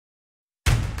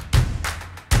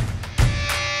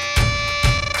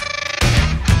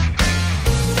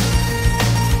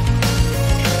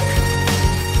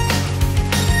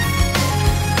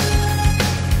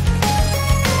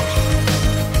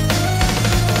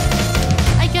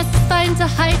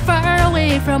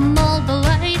away from all the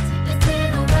light.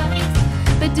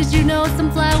 But did you know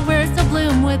some flowers will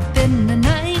bloom within the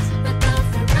night?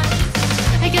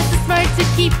 I guess it's smart to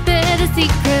keep it a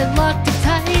secret, locked it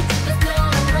tight.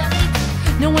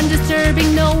 No one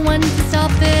disturbing, no one to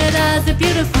stop it as it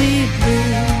beautifully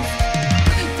blooms.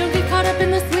 Don't get caught up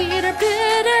in the sweet or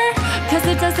bitter, 'cause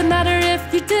it doesn't matter if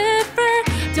you differ.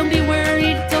 Don't be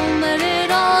worried, don't let it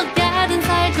all get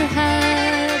inside your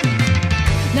head.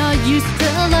 Not used to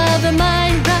love, am I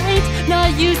right? Not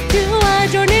used to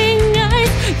adorning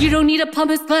eyes. You don't need a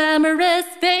pompous, glamorous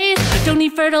face. Don't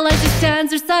need fertilizer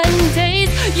stands or sun days.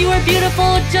 You are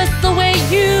beautiful just the way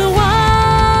you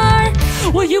are.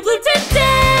 Will you bloom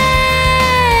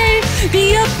today? Be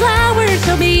a flower,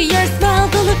 show me your smile,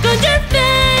 the look on your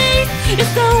face.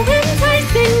 It's so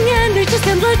enticing and I just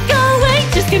can't look away.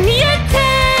 Just give me a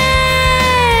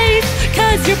taste,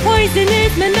 'cause your poison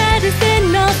is my medicine.